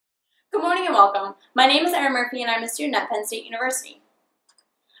and welcome. My name is Erin Murphy and I'm a student at Penn State University.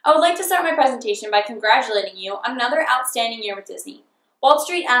 I would like to start my presentation by congratulating you on another outstanding year with Disney. Wall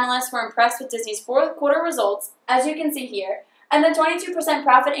Street analysts were impressed with Disney's fourth quarter results, as you can see here, and the 22%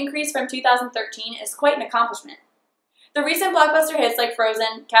 profit increase from 2013 is quite an accomplishment. The recent blockbuster hits like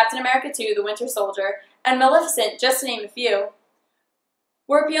Frozen, Captain America 2, The Winter Soldier, and Maleficent, just to name a few,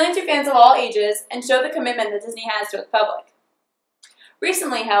 were appealing to fans of all ages and show the commitment that Disney has to its public.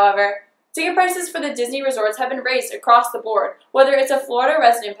 Recently, however, ticket prices for the Disney resorts have been raised across the board, whether it's a Florida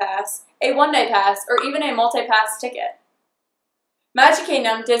resident pass, a one-day pass, or even a multi-pass ticket. Magic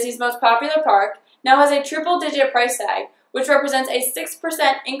Kingdom, Disney's most popular park, now has a triple-digit price tag, which represents a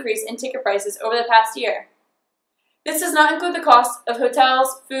 6% increase in ticket prices over the past year. This does not include the cost of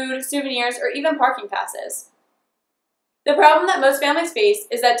hotels, food, souvenirs, or even parking passes. The problem that most families face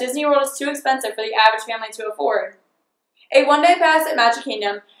is that Disney World is too expensive for the average family to afford. A one-day pass at Magic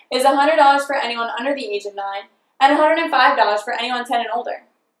Kingdom is $100 for anyone under the age of 9 and $105 for anyone 10 and older.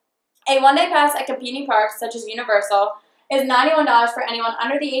 A one-day pass at competing parks such as Universal is $91 for anyone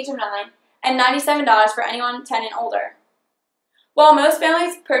under the age of 9 and $97 for anyone 10 and older. While most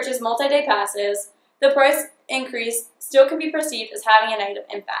families purchase multi-day passes, the price increase still can be perceived as having a negative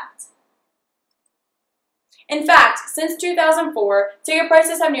impact. In fact, since 2004, ticket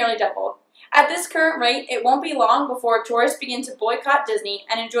prices have nearly doubled. At this current rate, it won't be long before tourists begin to boycott Disney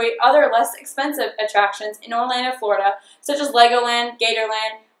and enjoy other less expensive attractions in Orlando, Florida, such as Legoland,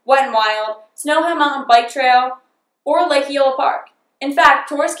 Gatorland, Wet n Wild, Snow Hill Mountain Bike Trail, or Lake Eola Park. In fact,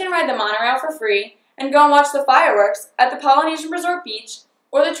 tourists can ride the monorail for free and go and watch the fireworks at the Polynesian Resort Beach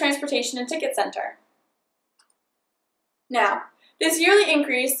or the Transportation and Ticket Center. Now, this yearly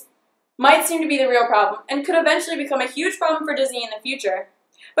increase might seem to be the real problem and could eventually become a huge problem for Disney in the future.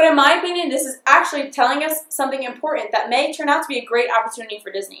 But in my opinion, this is actually telling us something important that may turn out to be a great opportunity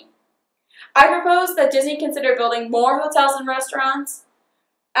for Disney. I propose that Disney consider building more hotels and restaurants,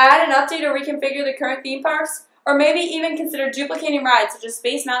 add and update or reconfigure the current theme parks, or maybe even consider duplicating rides such as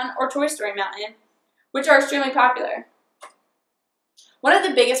Space Mountain or Toy Story Mountain, which are extremely popular. One of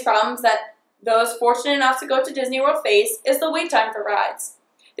the biggest problems that those fortunate enough to go to Disney World face is the wait time for rides.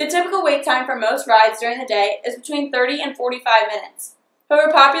 The typical wait time for most rides during the day is between 30 and 45 minutes.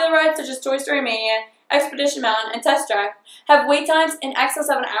 However, popular rides such as Toy Story Mania, Expedition Mountain, and Test Track have wait times in excess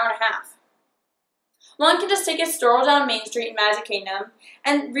of an hour and a half. One can just take a stroll down Main Street in Magic Kingdom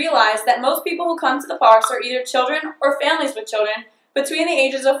and realize that most people who come to the parks are either children or families with children between the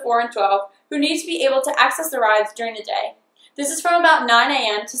ages of 4 and 12 who need to be able to access the rides during the day. This is from about 9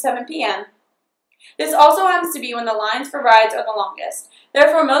 a.m. to 7 p.m. This also happens to be when the lines for rides are the longest.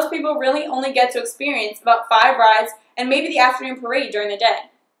 Therefore, most people really only get to experience about 5 rides and maybe the afternoon parade during the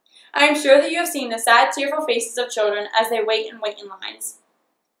day. I am sure that you have seen the sad, tearful faces of children as they wait and wait in lines.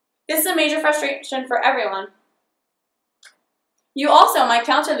 This is a major frustration for everyone. You also might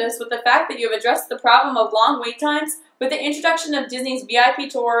counter this with the fact that you have addressed the problem of long wait times with the introduction of Disney's VIP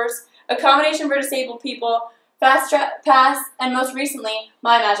tours, accommodation for disabled people, Fast Pass, and most recently,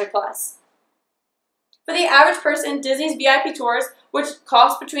 MyMagic+. For the average person, Disney's VIP tours, which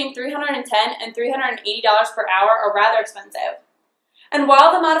cost between $310 and $380 per hour, are rather expensive. And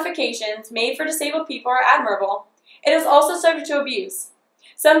while the modifications made for disabled people are admirable, it is also subject to abuse.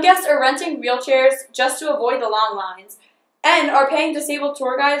 Some guests are renting wheelchairs just to avoid the long lines, and are paying disabled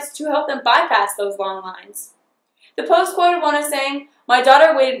tour guides to help them bypass those long lines. The Post quoted one as saying, "My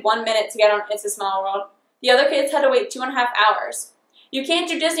daughter waited 1 minute to get on It's a Small World. The other kids had to wait 2.5 hours. You can't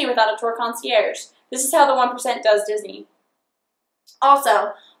do Disney without a tour concierge. This is how the 1% does Disney."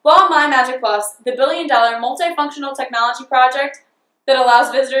 Also, while MyMagic+, the billion-dollar multifunctional technology project that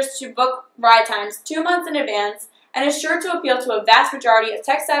allows visitors to book ride times 2 months in advance and is sure to appeal to a vast majority of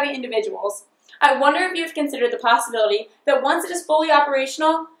tech-savvy individuals, I wonder if you've considered the possibility that once it is fully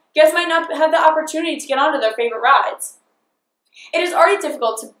operational, guests might not have the opportunity to get onto their favorite rides. It is already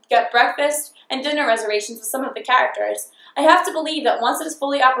difficult to get breakfast and dinner reservations with some of the characters. I have to believe that once it is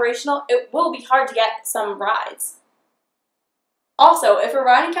fully operational, it will be hard to get some rides. Also, if a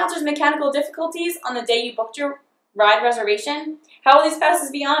ride encounters mechanical difficulties on the day you booked your ride reservation, how will these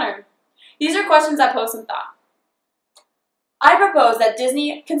passes be honored? These are questions that pose some thought. I propose that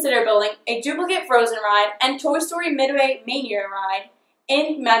Disney consider building a duplicate Frozen ride and Toy Story Midway Mania ride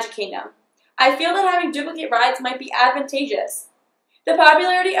in Magic Kingdom. I feel that having duplicate rides might be advantageous. The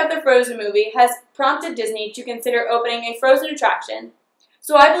popularity of the Frozen movie has prompted Disney to consider opening a Frozen attraction,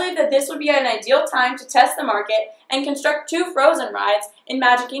 so I believe that this would be an ideal time to test the market and construct 2 Frozen rides in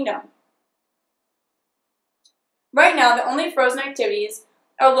Magic Kingdom. Right now, the only Frozen activities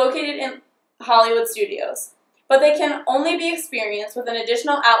are located in Hollywood Studios, but they can only be experienced with an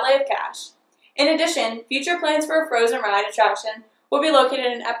additional outlay of cash. In addition, future plans for a Frozen ride attraction will be located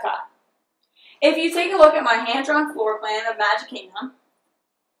in Epcot. If you take a look at my hand-drawn floor plan of Magic Kingdom,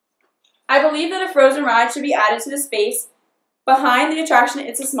 I believe that a Frozen ride should be added to the space behind the attraction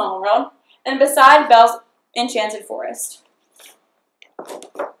It's a Small World and beside Belle's Enchanted Forest.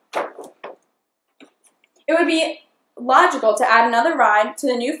 It would be logical to add another ride to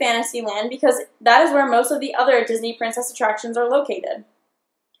the new Fantasyland because that is where most of the other Disney Princess attractions are located.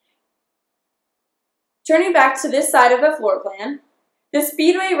 Turning back to this side of the floor plan, the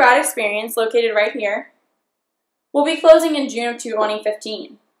Speedway ride experience, located right here, will be closing in June of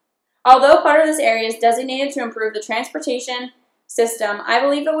 2015. Although part of this area is designated to improve the transportation system, I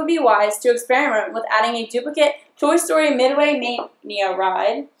believe it would be wise to experiment with adding a duplicate Toy Story Midway Mania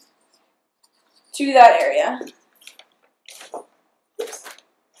ride to that area.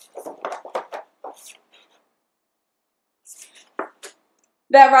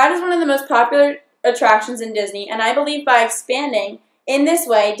 That ride is one of the most popular attractions in Disney, and I believe by expanding in this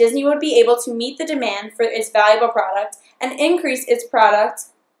way, Disney would be able to meet the demand for its valuable product and increase its product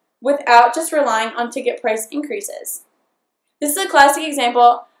without just relying on ticket price increases. This is a classic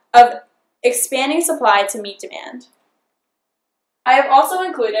example of expanding supply to meet demand. I have also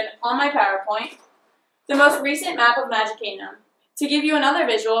included on my PowerPoint the most recent map of Magic Kingdom to give you another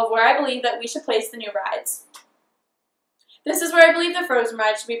visual of where I believe that we should place the new rides. This is where I believe the Frozen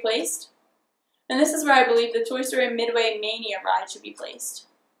ride should be placed, and this is where I believe the Toy Story Midway Mania ride should be placed.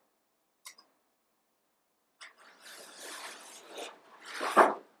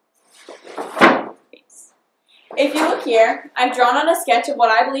 If you look here, I've drawn on a sketch of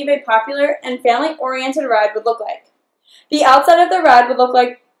what I believe a popular and family-oriented ride would look like. The outside of the ride would look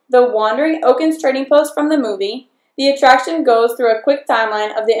like the Wandering Oaken's Trading Post from the movie. The attraction goes through a quick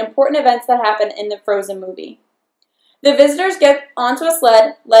timeline of the important events that happen in the Frozen movie. The visitors get onto a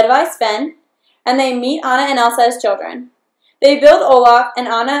sled led by Sven, and they meet Anna and Elsa as children. They build Olaf, and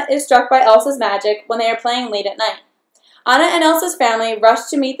Anna is struck by Elsa's magic when they are playing late at night. Anna and Elsa's family rush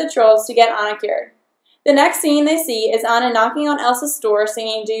to meet the trolls to get Anna cured. The next scene they see is Anna knocking on Elsa's door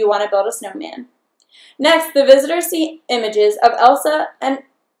singing, "Do you want to build a snowman?" Next, the visitors see images of Elsa and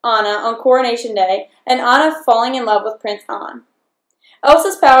Anna on Coronation Day, and Anna falling in love with Prince An.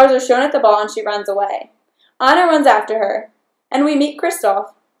 Elsa's powers are shown at the ball and she runs away. Anna runs after her, and we meet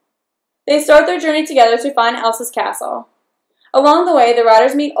Kristoff. They start their journey together to find Elsa's castle. Along the way, the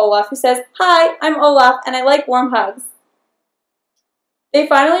riders meet Olaf, who says, "Hi, I'm Olaf, and I like warm hugs." They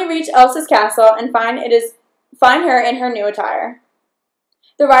finally reach Elsa's castle and find her in her new attire.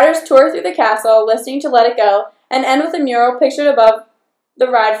 The riders tour through the castle, listening to Let It Go, and end with a mural pictured above the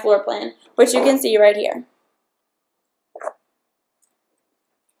ride floor plan, which you can see right here.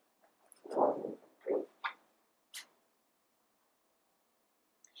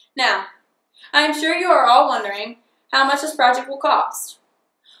 Now, I am sure you are all wondering how much this project will cost.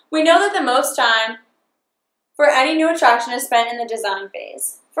 We know that the most time for any new attraction is spent in the design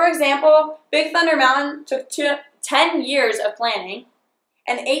phase. For example, Big Thunder Mountain took 10 years of planning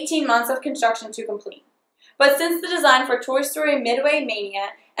and 18 months of construction to complete. But since the design for Toy Story Midway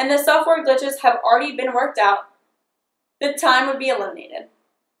Mania and the software glitches have already been worked out, the time would be eliminated.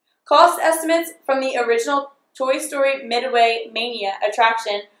 Cost estimates from the original Toy Story Midway Mania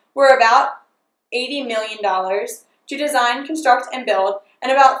attraction were about $80 million to design, construct, and build, and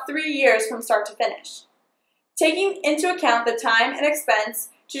about 3 years from start to finish. Taking into account the time and expense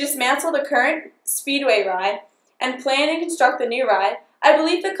to dismantle the current Speedway ride and plan and construct the new ride, I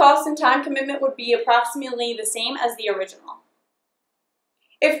believe the cost and time commitment would be approximately the same as the original.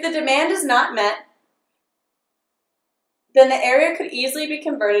 If the demand is not met, then the area could easily be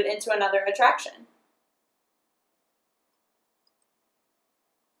converted into another attraction.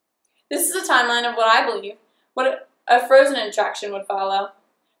 This is a timeline of what I believe a Frozen attraction would follow,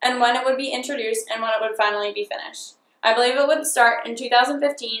 and when it would be introduced and when it would finally be finished. I believe it would start in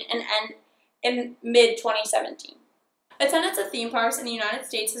 2015 and end in mid-2017. Attendance at theme parks in the United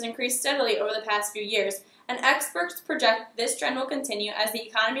States has increased steadily over the past few years, and experts project this trend will continue as the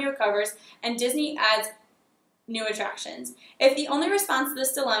economy recovers and Disney adds new attractions. If the only response to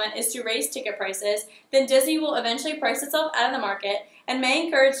this dilemma is to raise ticket prices, then Disney will eventually price itself out of the market and may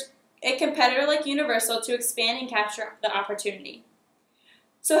encourage a competitor like Universal to expand and capture the opportunity.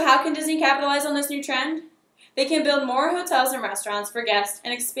 So how can Disney capitalize on this new trend? They can build more hotels and restaurants for guests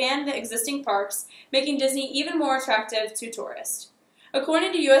and expand the existing parks, making Disney even more attractive to tourists.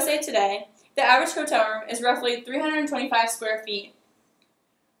 According to USA Today, the average hotel room is roughly 325 square feet,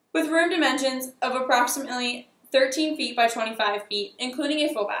 with room dimensions of approximately 13 feet by 25 feet, including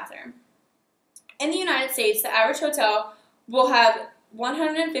a full bathroom. In the United States, the average hotel will have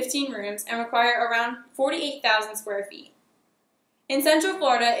 115 rooms and require around 48,000 square feet. In Central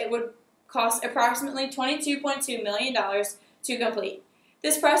Florida, it would cost approximately $22.2 million to complete.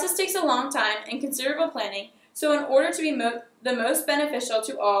 This process takes a long time and considerable planning, so in order to be the most beneficial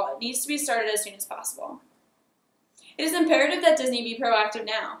to all, it needs to be started as soon as possible. It is imperative that Disney be proactive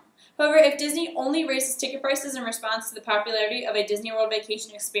now. However, if Disney only raises ticket prices in response to the popularity of a Disney World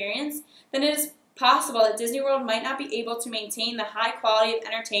vacation experience, then it is possible that Disney World might not be able to maintain the high quality of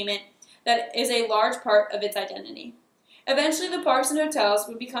entertainment that is a large part of its identity. Eventually, the parks and hotels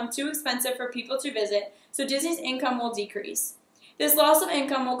would become too expensive for people to visit, so Disney's income will decrease. This loss of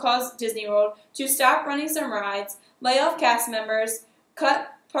income will cause Disney World to stop running some rides, lay off cast members,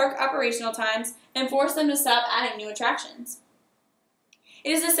 cut park operational times, and force them to stop adding new attractions.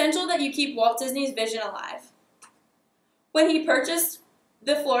 It is essential that you keep Walt Disney's vision alive. When he purchased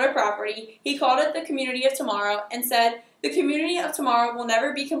the Florida property, he called it the Community of Tomorrow and said, "The Community of Tomorrow will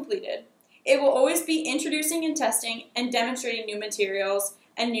never be completed. It will always be introducing and testing and demonstrating new materials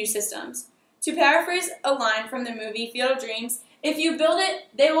and new systems." To paraphrase a line from the movie Field of Dreams, if you build it,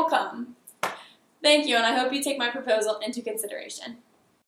 they will come. Thank you, and I hope you take my proposal into consideration.